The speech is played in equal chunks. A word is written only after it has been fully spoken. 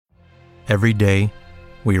Every day,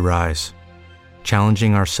 we rise,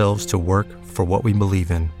 challenging ourselves to work for what we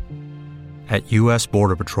believe in. At U.S.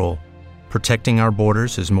 Border Patrol, protecting our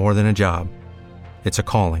borders is more than a job. It's a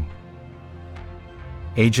calling.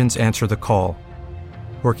 Agents answer the call,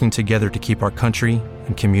 working together to keep our country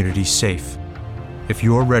and communities safe. If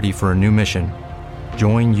you're ready for a new mission,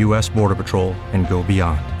 join U.S. Border Patrol and go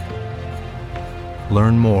beyond.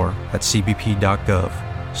 Learn more at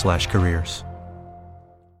cbp.gov/careers.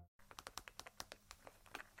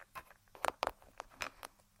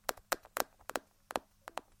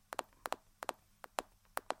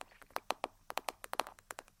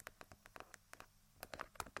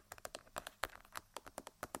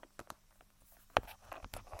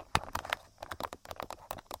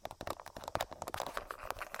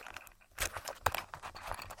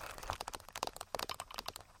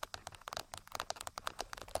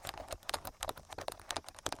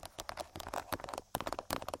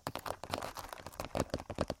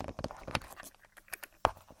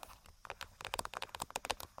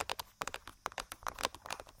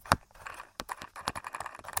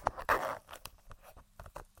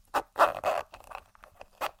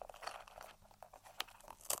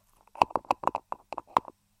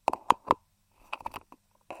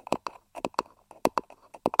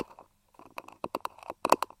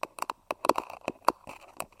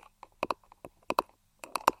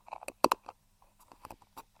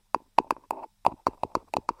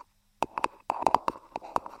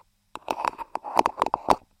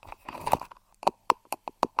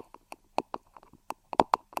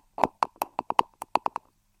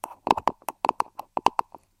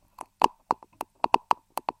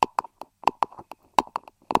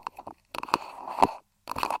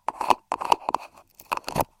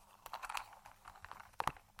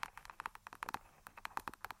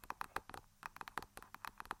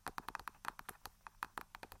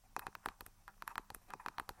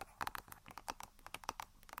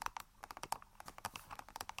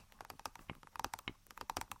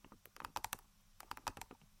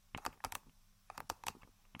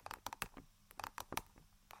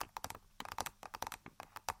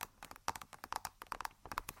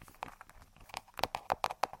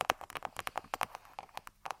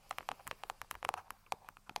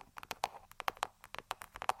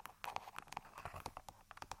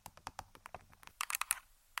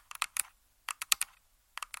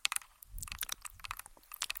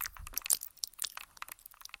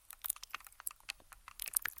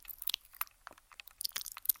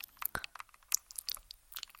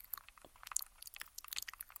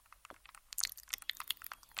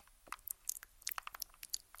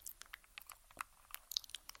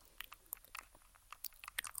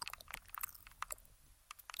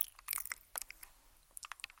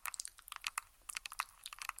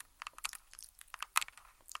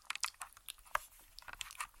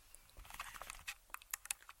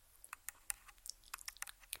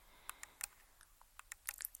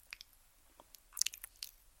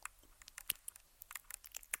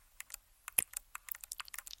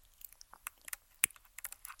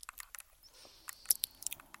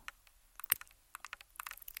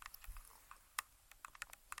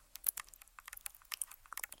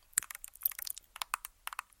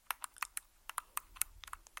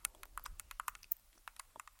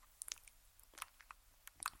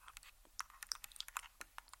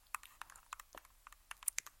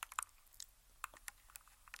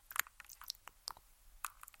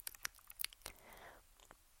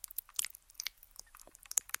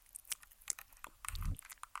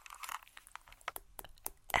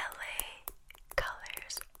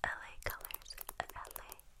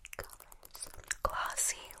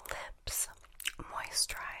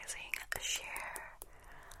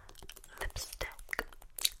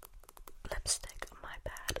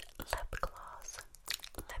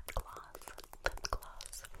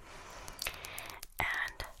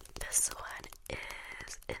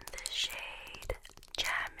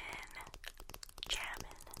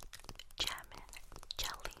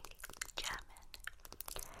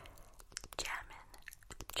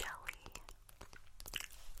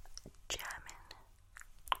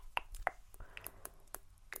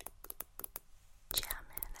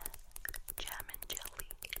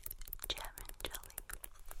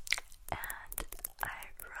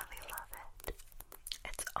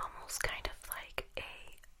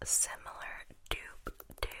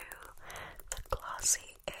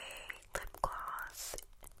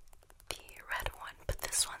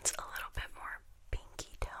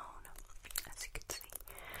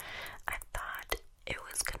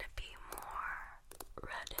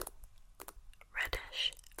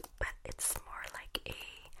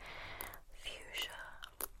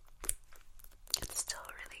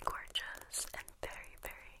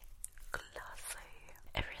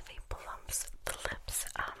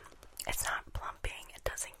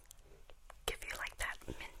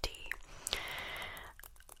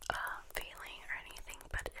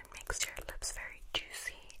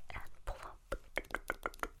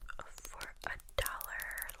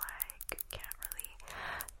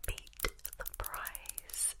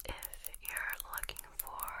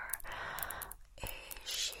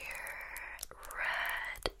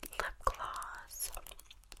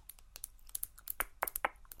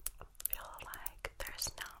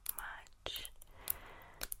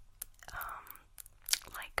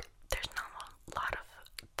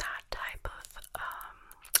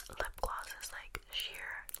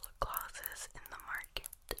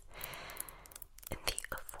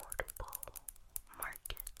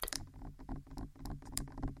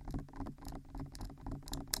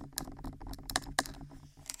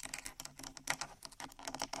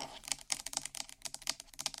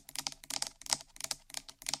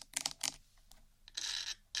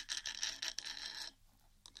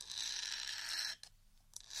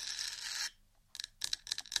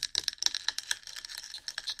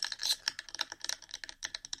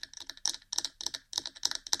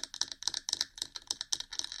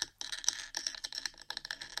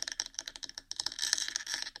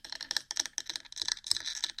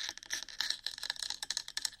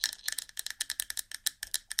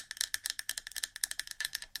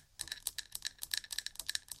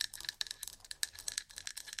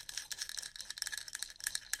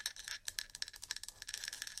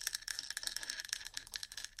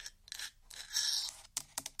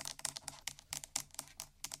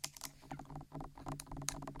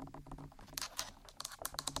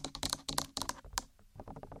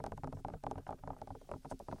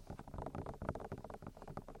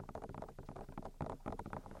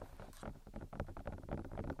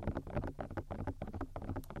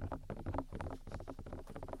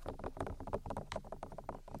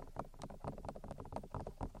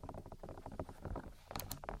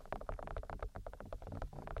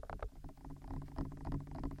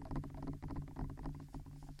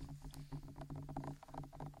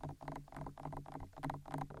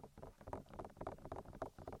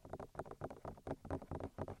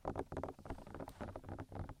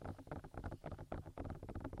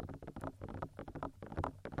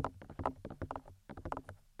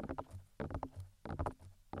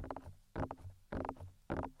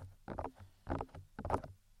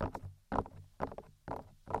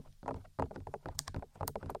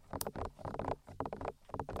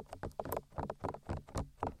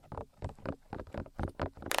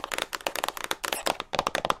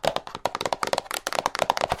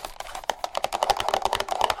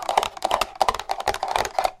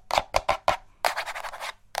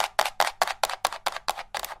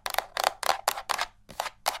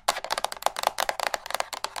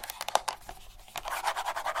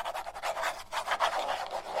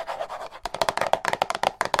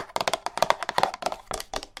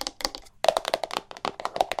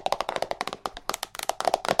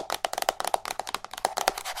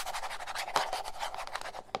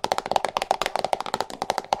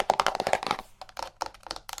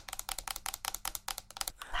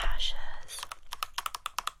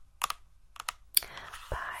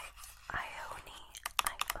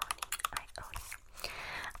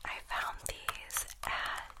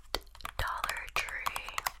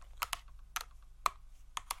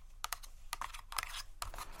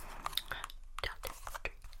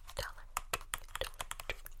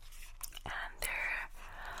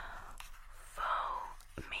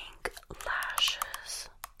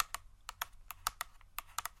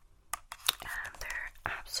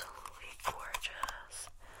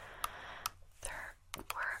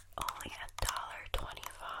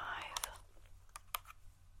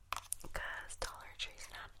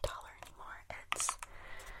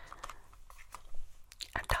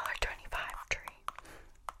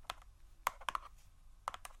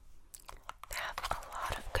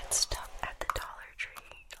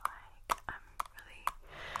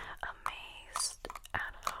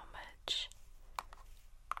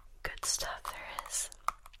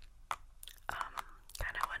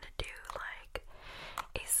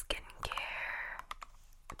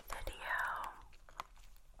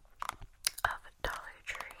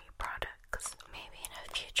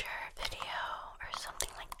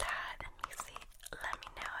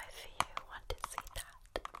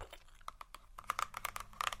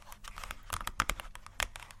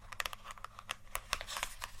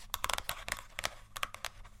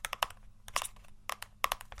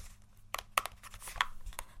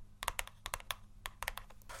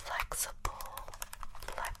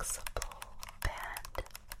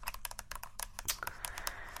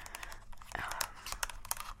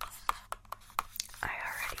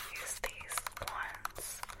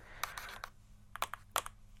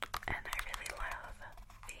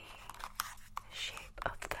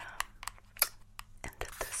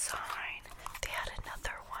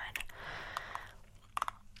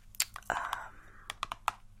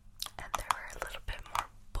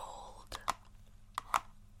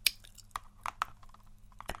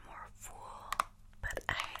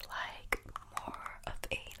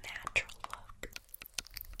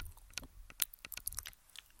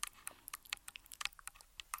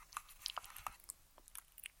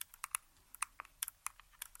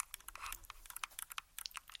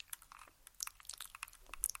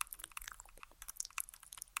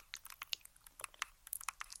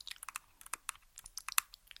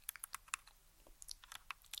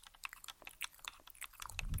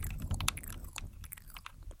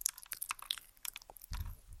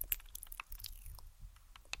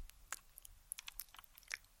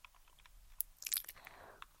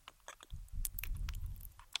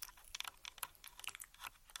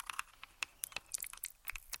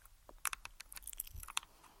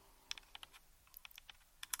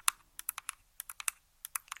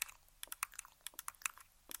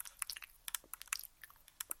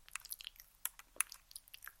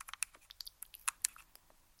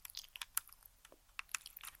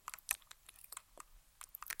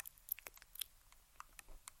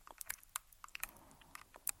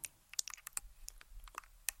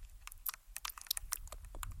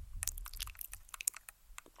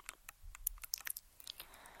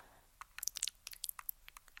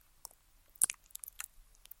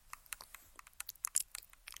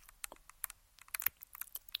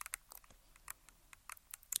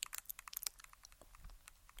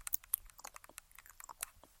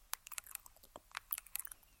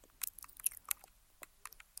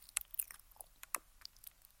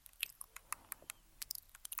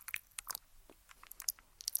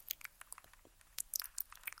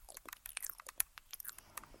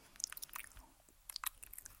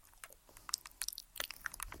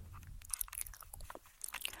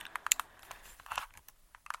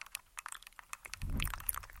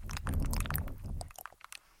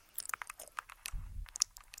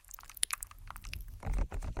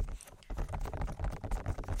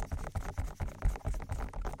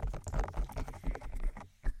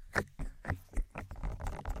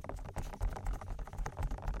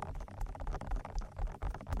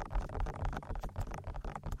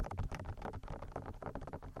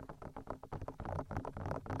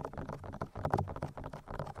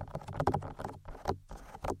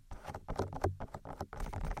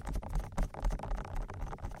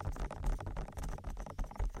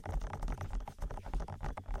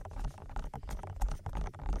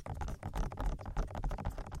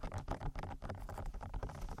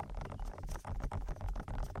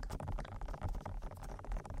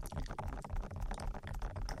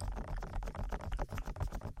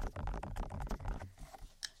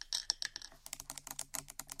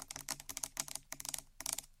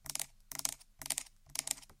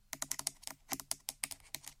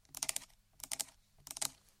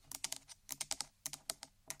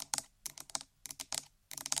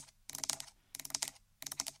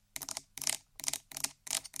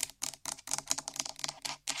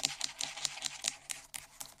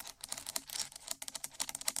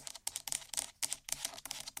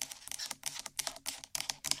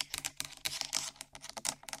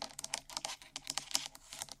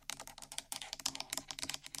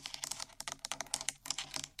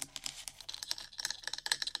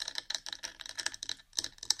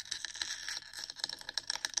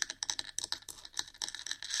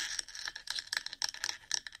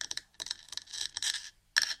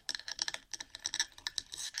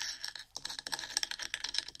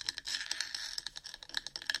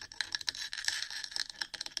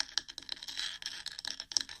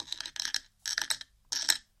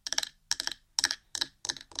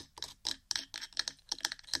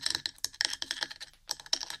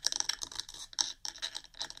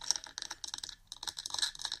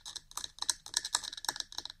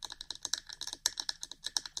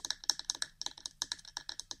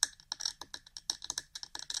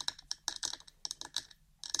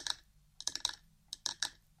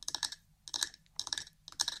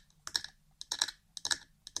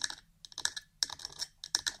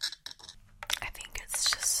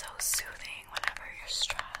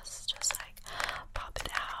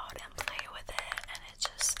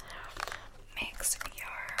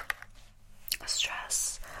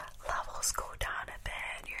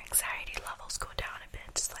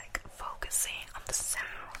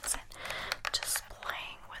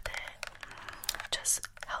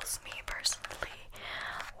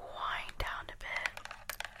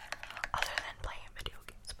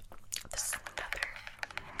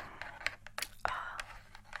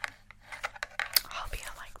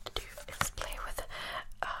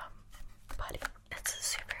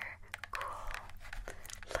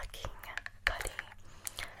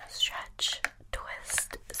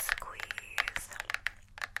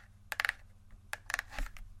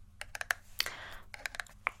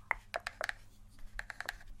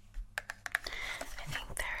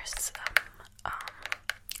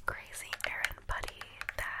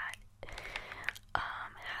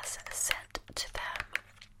 to them.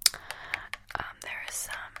 There is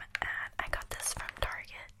some I got this from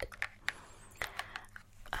Target.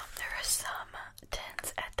 There are some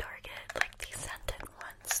tins at Target, like these scented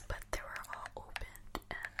ones, but they were all opened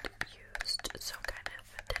and used, so kind of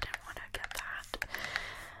didn't want to get that.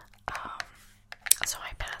 So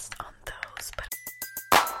I passed on those, but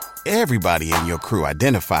Everybody in your crew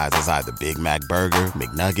identifies as either Big Mac Burger,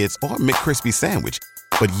 McNuggets, or McCrispy Sandwich.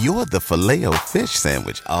 But you're the Filet-O-Fish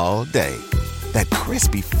Sandwich all day. That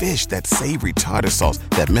crispy fish, that savory tartar sauce,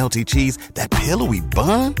 that melty cheese, that pillowy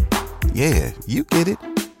bun. Yeah, you get it.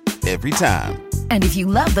 Every time. And if you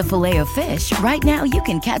love the Filet-O-Fish, right now you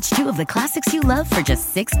can catch 2 of the classics you love for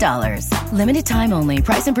just $6. Limited time only.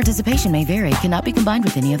 Price and participation may vary. Cannot be combined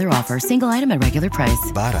with any other offer. Single item at regular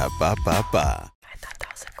price. Ba-da-ba-ba-ba. I thought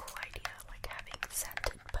that was a cool idea, like having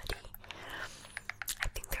scented buddy. I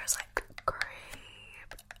think there's like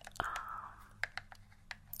grape,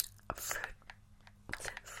 fruit, was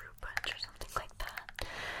it fruit punch or something like that?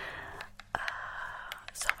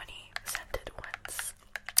 So many scented ones.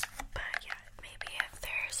 But yeah, maybe if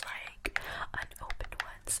there's like unopened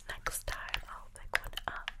ones next time, I'll pick one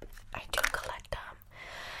up. I do collect them,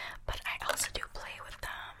 but I also do play with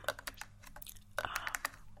them.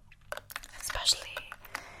 Especially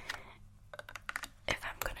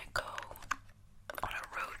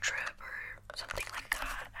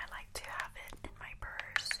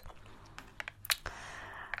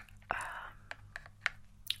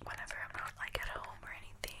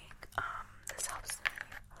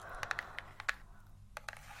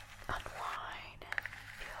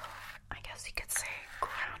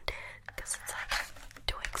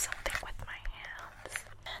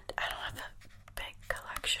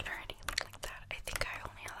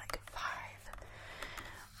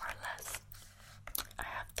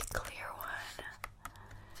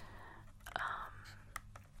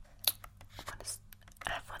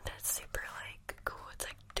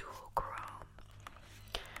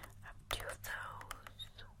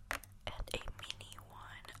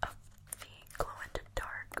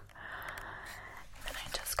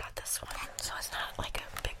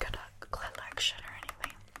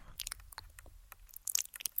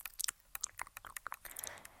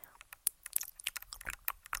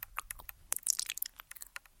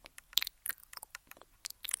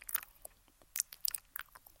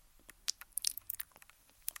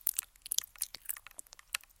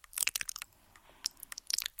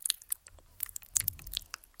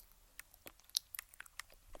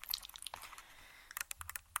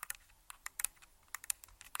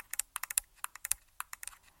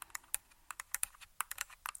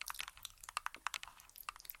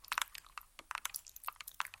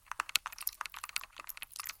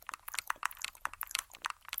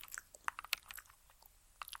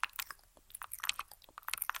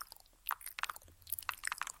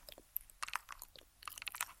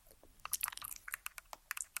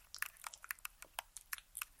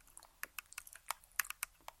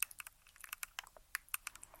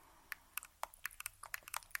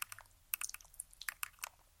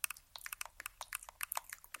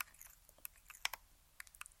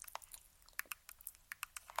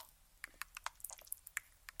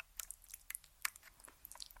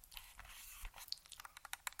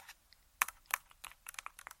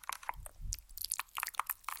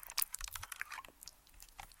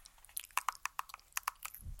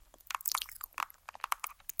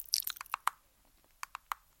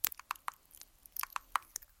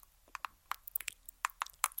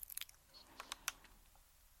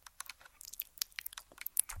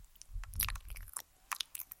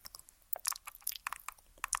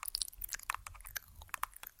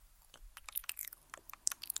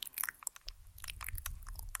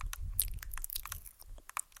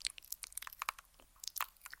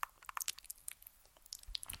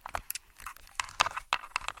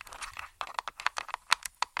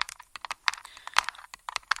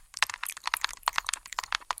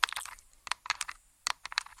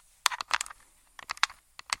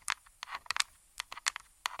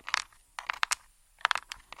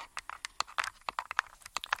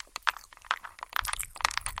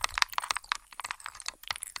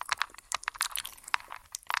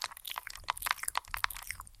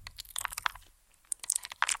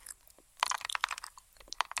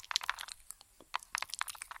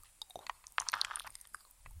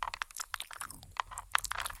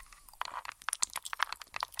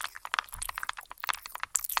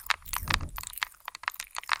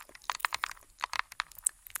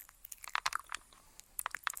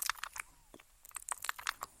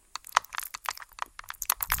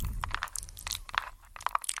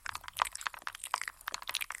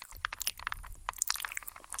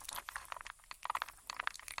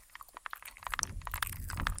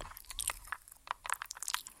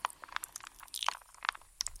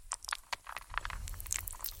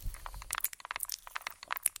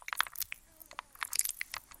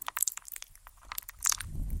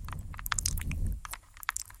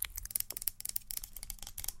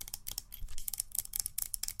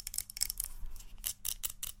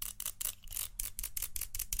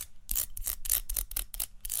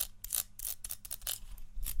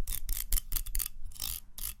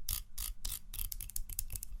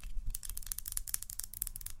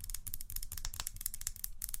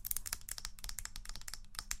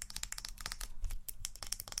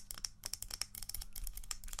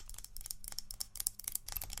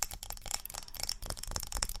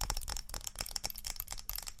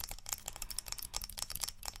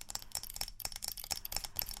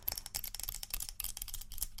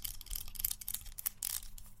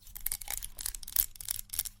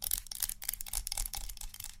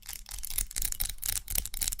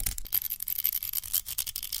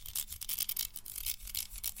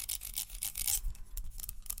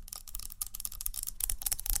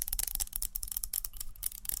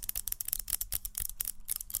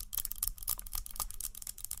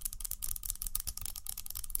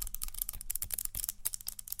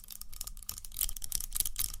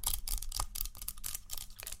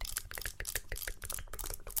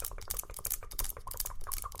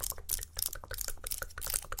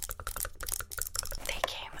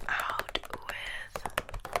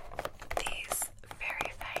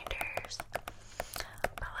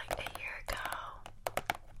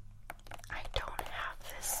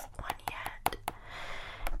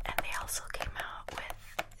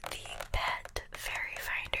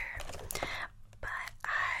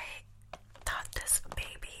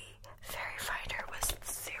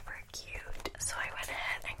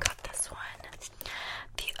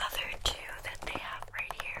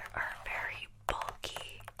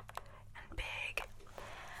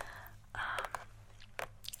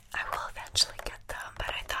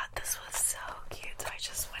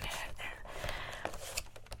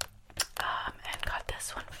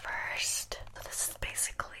first, so this is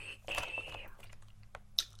basically a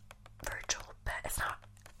virtual pet. It's not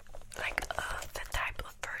like the type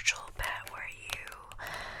of virtual pet where you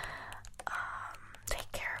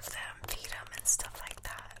take care of them, feed them, and stuff like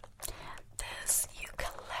that. This you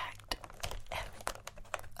collect and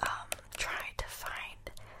try to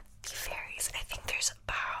find the fairies. I think there's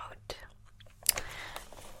about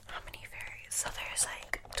how many fairies? So there's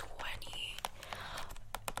like 20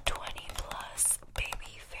 plus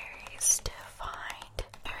baby fairies to find.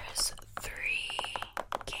 There's 3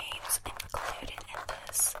 games included in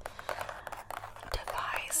this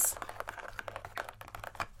device.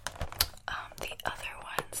 The other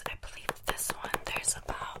ones, I believe this one, there's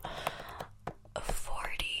about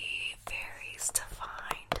 40 fairies to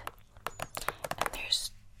find. And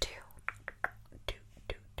there's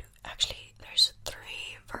actually there's 3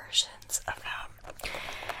 versions of them.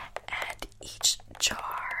 And each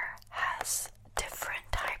jar has different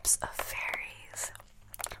types of fairies,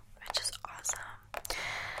 which is awesome.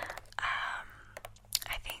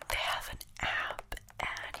 I think they have an app,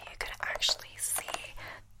 and you could actually see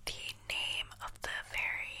the name of the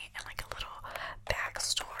fairy and like a little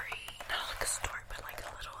backstory, not like a story, but like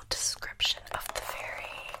a little description of the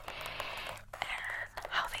fairy and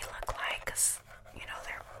how they look like, because you know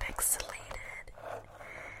they're pixelated.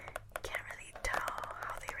 You can't really tell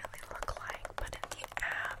how they really look like, but in the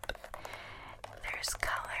app there's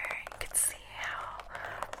color and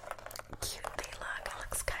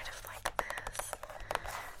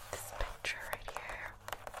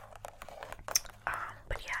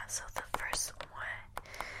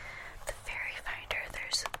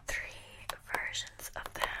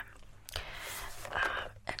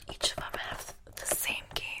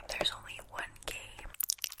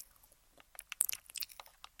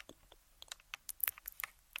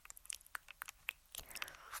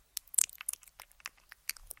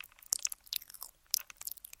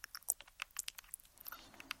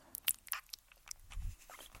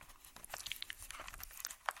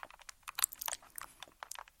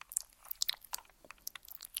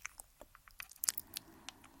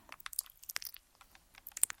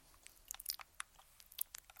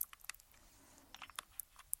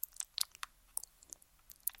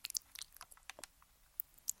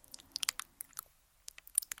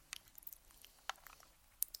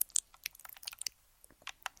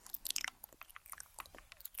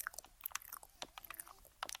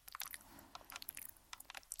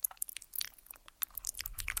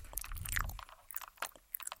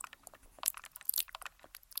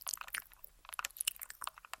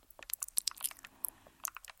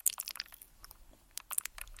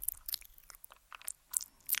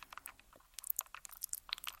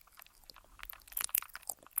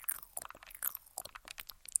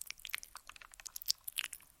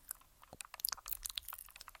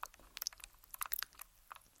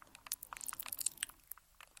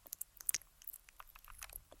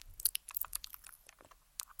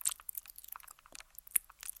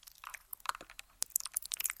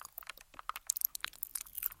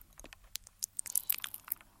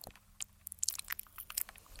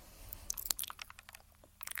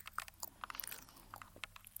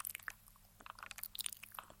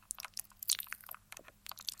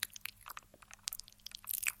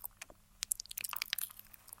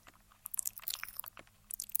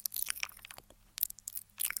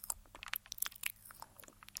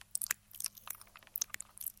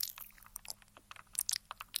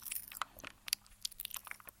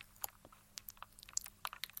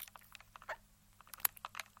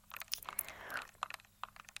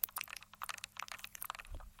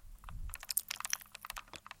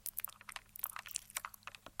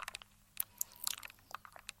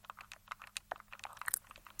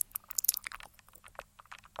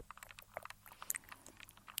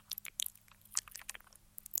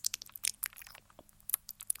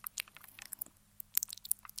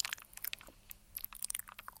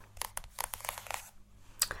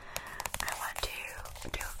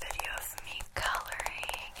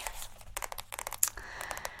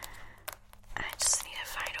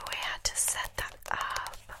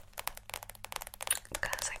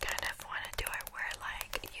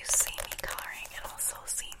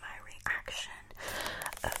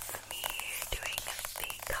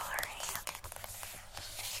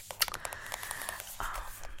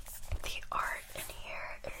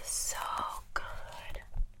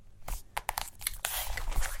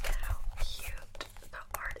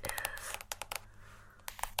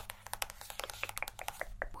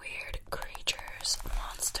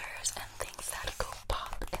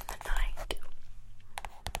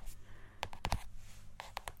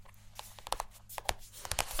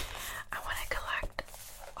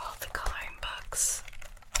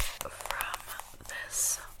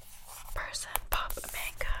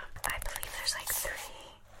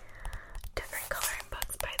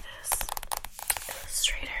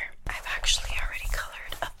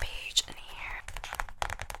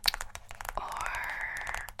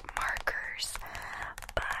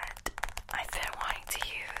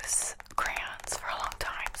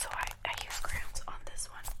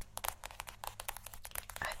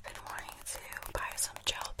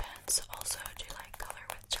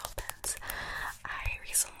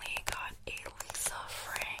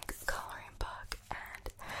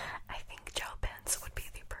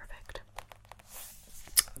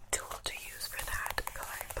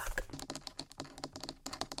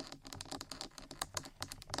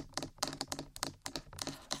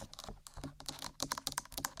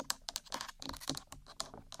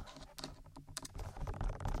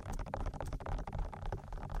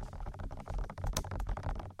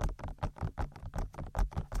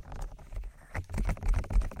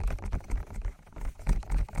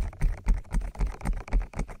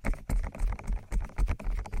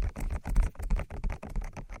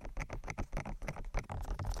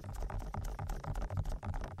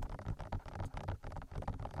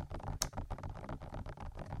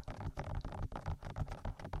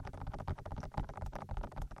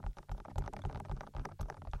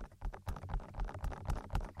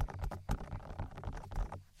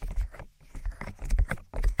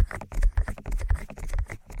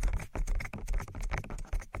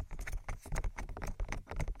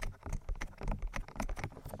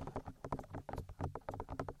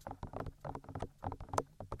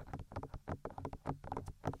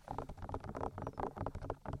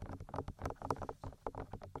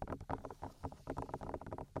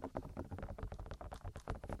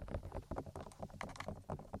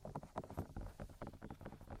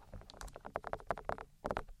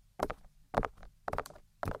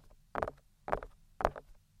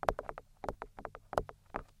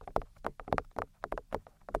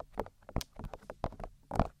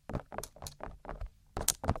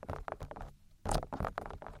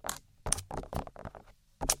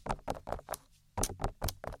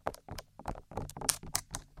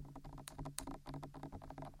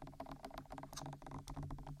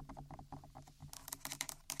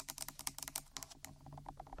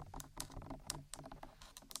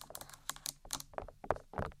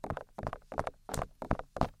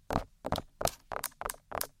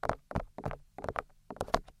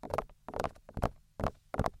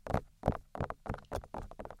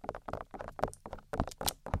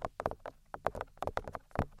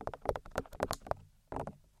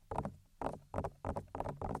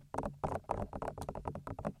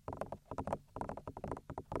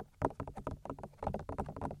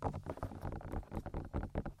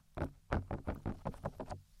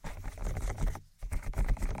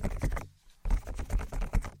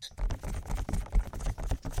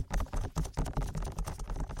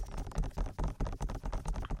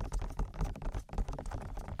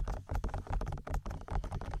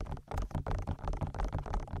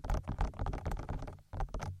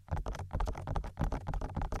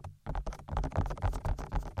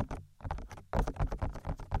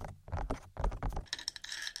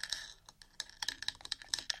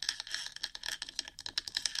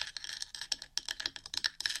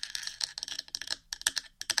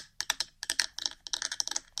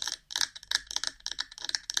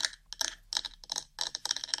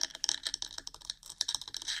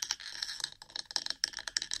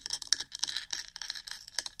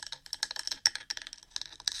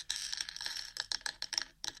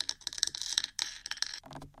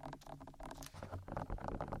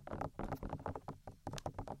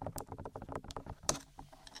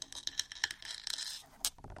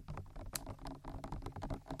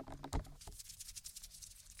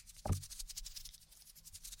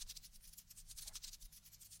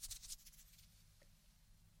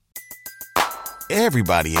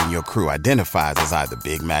Everybody in your crew identifies as either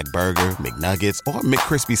Big Mac Burger, McNuggets, or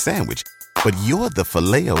McCrispy Sandwich. But you're the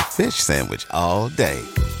Filet-O-Fish Sandwich all day.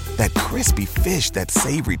 That crispy fish, that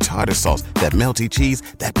savory tartar sauce, that melty cheese,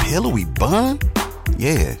 that pillowy bun.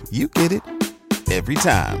 Yeah, you get it. Every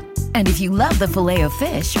time. And if you love the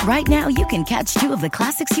Filet-O-Fish, right now you can catch two of the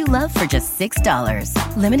classics you love for just $6.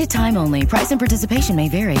 Limited time only. Price and participation may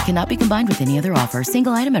vary. Cannot be combined with any other offer.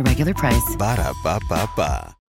 Single item at regular price. Ba-da-ba-ba-ba.